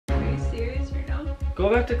Go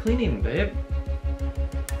back to cleaning, babe.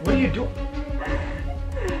 What are you doing?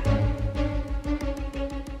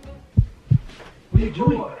 What are you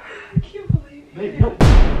doing? I can't believe it. Babe, no.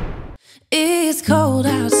 It's cold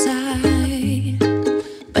outside,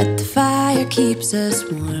 but the fire keeps us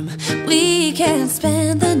warm. We can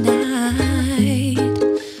spend the night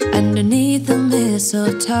underneath the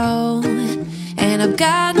mistletoe. And I've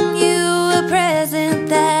gotten you a present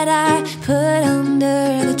that I put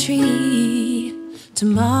under the tree.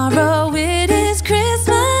 Tomorrow it is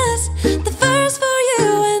Christmas, the first for you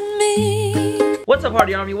and me. What's up,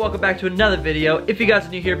 Party Army? Welcome back to another video. If you guys are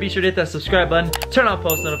new here, be sure to hit that subscribe button, turn on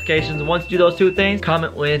post notifications, and once you do those two things,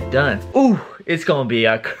 comment when done. Ooh, it's gonna be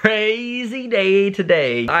a crazy day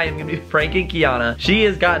today. I am gonna be pranking Kiana. She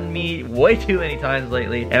has gotten me way too many times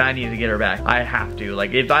lately, and I need to get her back. I have to.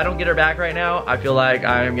 Like, if I don't get her back right now, I feel like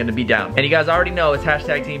I am gonna be down. And you guys already know it's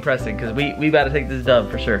hashtag Team Preston, because we about to take this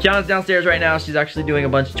dub for sure. Kiana's downstairs right now. She's actually doing a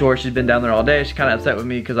bunch of chores. She's been down there all day. She's kind of upset with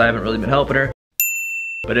me because I haven't really been helping her.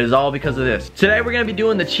 But it is all because of this. Today we're gonna be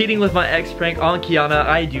doing the cheating with my ex prank on Kiana.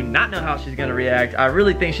 I do not know how she's gonna react. I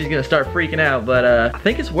really think she's gonna start freaking out, but I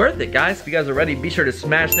think it's worth it, guys. If you guys are ready, be sure to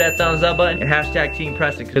smash that thumbs up button and hashtag Team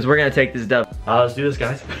Preston, because we're gonna take this dub. Let's do this,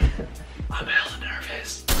 guys. I'm hella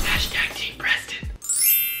nervous. Hashtag Team Preston.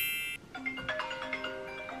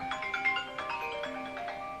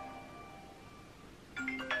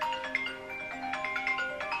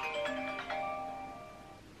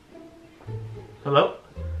 Hello?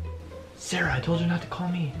 Sarah, I told you not to call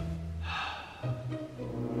me.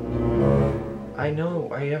 I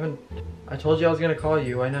know, I told you I was gonna call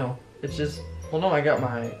you, I know. It's just, well no, I got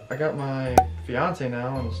my fiance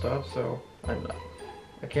now and stuff, so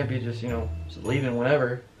I can't be just, you know, just leaving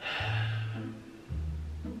whenever.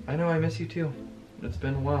 I know I miss you too. It's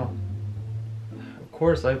been a while. Of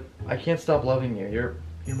course, I can't stop loving you.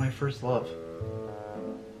 You're my first love.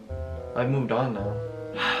 I've moved on now.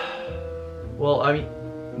 Well, I mean,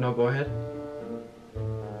 no, go ahead.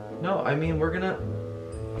 No, I mean,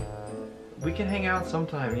 we can hang out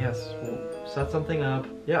sometime, yes. We'll set something up.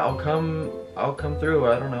 Yeah, I'll come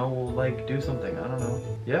through. I don't know, we'll like do something, I don't know.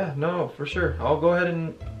 Yeah, no, for sure. I'll go ahead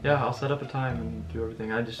and, yeah, I'll set up a time and do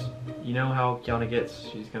everything. I just, you know how Kiana gets.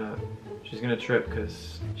 She's gonna trip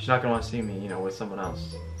because she's not gonna want to see me, you know, with someone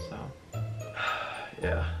else, so.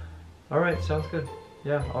 Yeah. All right, sounds good.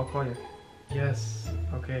 Yeah, I'll call you. Yes,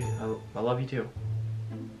 okay, I love you too.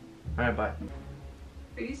 All right, bye.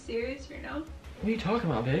 Are you serious right now? What are you talking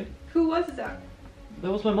about, babe? Who was that?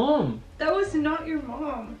 That was my mom. That was not your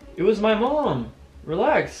mom. It was my mom.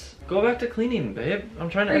 Relax. Go back to cleaning, babe. I'm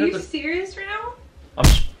trying to edit the- Are you serious right now?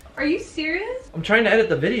 Are you serious? I'm trying to edit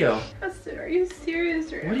the video. Preston, are you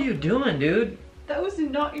serious right now? What are you doing, dude? That was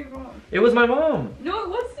not your mom. It was my mom. No, it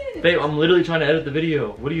wasn't. Babe, I'm literally trying to edit the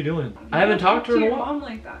video. What are you doing? I haven't talked to her in a your while. mom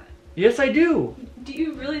like that. Yes, I do. Do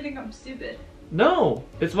you really think I'm stupid? No,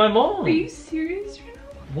 it's my mom. Are you serious right now?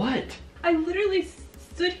 What? I literally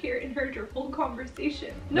stood here and heard your whole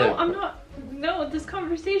conversation. No, Yeah. I'm not. No, this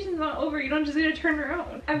conversation's not over. You don't just need to turn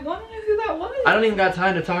around. I want to know who that was. I don't even got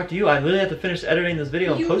time to talk to you. I literally have to finish editing this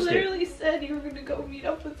video and post it. You literally said you were going to go meet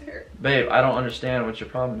up with her. Babe, I don't understand what your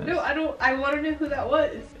problem is. No, I don't. I want to know who that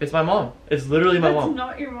was. It's my mom. It's literally my mom. That's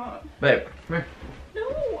not your mom. Babe, come here.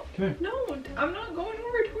 No. Come here. No, I'm not going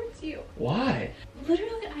over towards you. Why?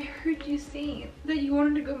 Literally, I heard you saying that you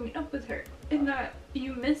wanted to go meet up with her and that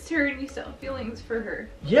you missed her and you still have feelings for her.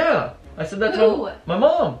 Yeah, I said that Who? to my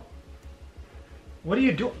mom. What are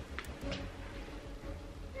you doing?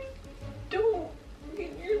 Don't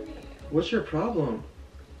get near me. What's your problem?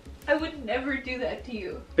 I would never do that to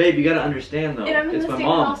you. Babe, you gotta understand though. And I'm in It's the my same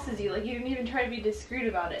mom. house as you. Like, you didn't even try to be discreet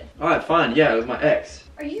about it. Alright, fine. Yeah, it was my ex.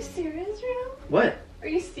 Are you serious right now? What? Are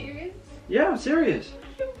you serious? Yeah, I'm serious.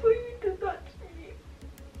 I can't believe you did that to me.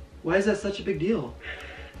 Why is that such a big deal?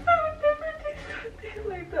 I would never do something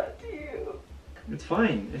like that to you. It's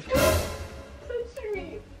fine. It's Touch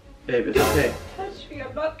me. Babe, it's okay. Touch me.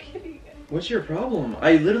 I'm not kidding. What's your problem?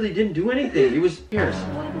 I literally didn't do anything. It was yours.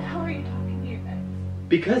 Why the hell are you talking to your ex?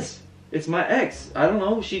 Because it's my ex. I don't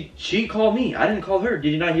know. She called me. I didn't call her.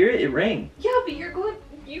 Did you not hear it? It rang. Yeah, but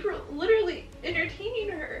you were literally entertaining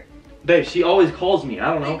her. Babe, she always calls me.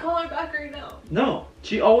 I don't know. Then call her back right now. No,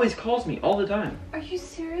 she always calls me all the time. Are you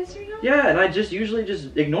serious right now? Yeah, and I usually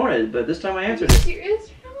just ignore it, but this time I answered Are you it. serious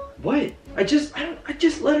right now? What? I just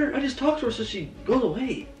talk to her so she goes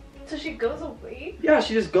away. So she goes away? Yeah,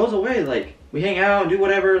 she just goes away. Like, we hang out and do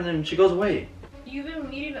whatever, and then she goes away. You've been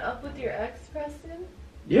meeting up with your ex, Preston?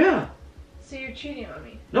 Yeah. So you're cheating on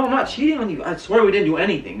me? No, I'm not cheating on you. I swear we didn't do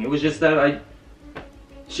anything. It was just that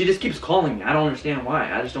she just keeps calling me. I don't understand why.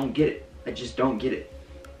 I just don't get it. I just don't get it.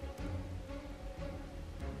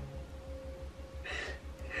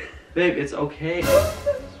 Babe, it's okay.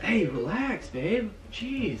 Hey, relax, babe.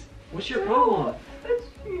 Jeez. What's your problem?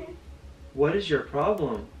 What is your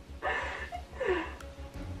problem?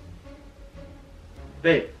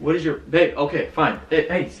 Babe, what is your... Babe, okay, fine.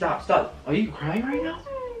 Hey, stop. Are you crying right now?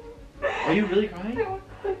 Are you really crying?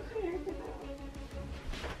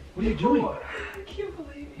 What are you doing? I can't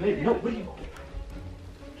believe it. Babe, no, what are you...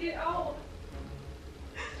 Get out.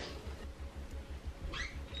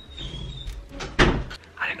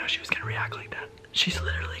 I didn't know she was gonna react like that. She's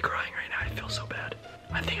literally crying right now. I feel so bad.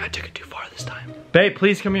 I think I took it too far this time. Babe,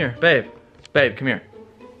 please come here. Babe, come here.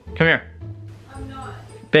 Come here. I'm not.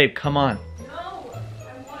 Babe, come on. No,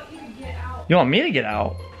 I want you to get out. You want me to get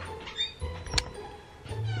out?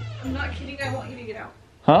 I'm not kidding. I want you to get out.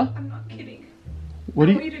 Huh? I'm not kidding. What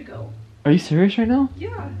I are want you... you to go. Are you serious right now?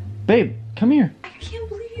 Yeah. Babe, come here. I can't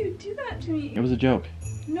believe you would do that to me. It was a joke.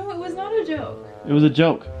 No, it was not a joke. It was a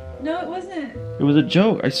joke. No, it wasn't. It was a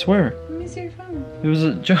joke, I swear. Let me see your phone. It was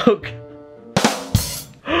a joke.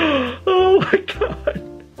 Oh my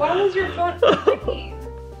god. Why was your phone funny?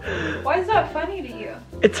 Why is that funny to you?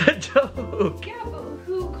 It's a joke. Yeah, but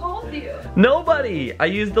who called you? Nobody. I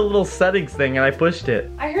used the little settings thing and I pushed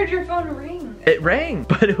it. I heard your phone ring. It rang,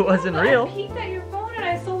 but it wasn't No, real. I peeked at your phone and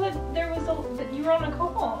I saw that that you were on a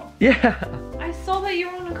call. Yeah. I saw that you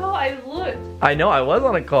were on a call. I looked. I know, I was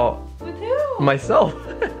on a call. With who? Myself.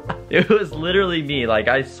 It was literally me, like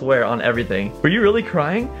I swear on everything. Were you really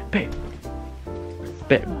crying? Babe.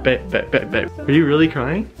 Babe. Are you really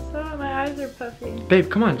crying? So my eyes are puffy. Babe,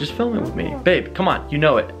 come on, just film it with me. Babe, come on, you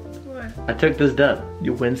know it. What? I took this dub.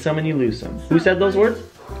 You win some and you lose some. Who said those words?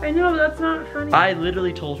 I know, that's not funny. I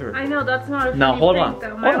literally told her. I know, that's not a funny No, hold on. though.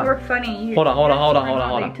 Hold Mine on. were funny. Hold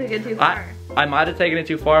on. You took it too far. I might have taken it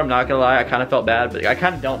too far, I'm not gonna lie. I kind of felt bad, but I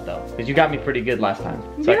kind of don't though. Because you got me pretty good last time.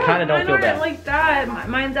 So I kind of don't feel bad. Like that.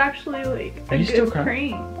 Mine's actually like Are a you still good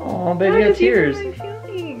crying? prank. Oh, baby, you got tears. My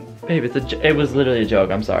feelings. Babe, it was literally a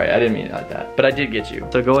joke. I'm sorry. I didn't mean it like that. But I did get you.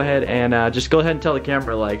 So go ahead and just go ahead and tell the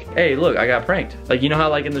camera like, hey, look, I got pranked. Like, you know how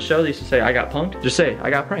like in the show they used to say, I got punked? Just say, I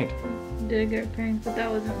got pranked. Did get pranked, but that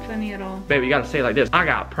wasn't funny at all. Baby, you gotta say it like this. I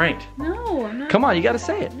got pranked. No, I'm not. Come on, you gotta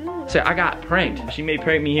say it. No, Say, I got pranked. She may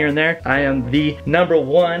prank me here and there. I am the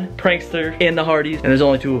 #1 prankster in the Hardee's, and there's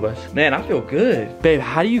only 2 of us. Man, I feel good. Babe,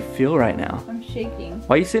 how do you feel right now? I'm shaking.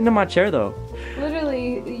 Why are you sitting in my chair though?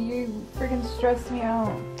 Literally, you freaking stressed me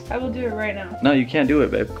out. I will do it right now. No, you can't do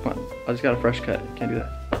it, babe. Come on. I just got a fresh cut. Can't do that.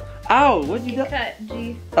 Ow, what'd you do? Cut,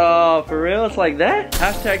 G. Oh, for real? It's like that?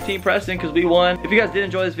 Hashtag Team Preston, because we won. If you guys did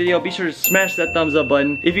enjoy this video, be sure to smash that thumbs up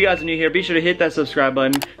button. If you guys are new here, be sure to hit that subscribe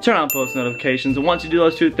button, turn on post notifications, and once you do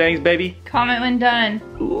those 2 things, baby. Comment when done.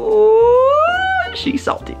 Ooh, she's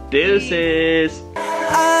salty. Deuces.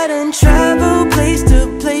 I done travel place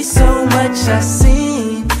to place, so much I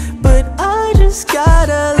seen, but I just gotta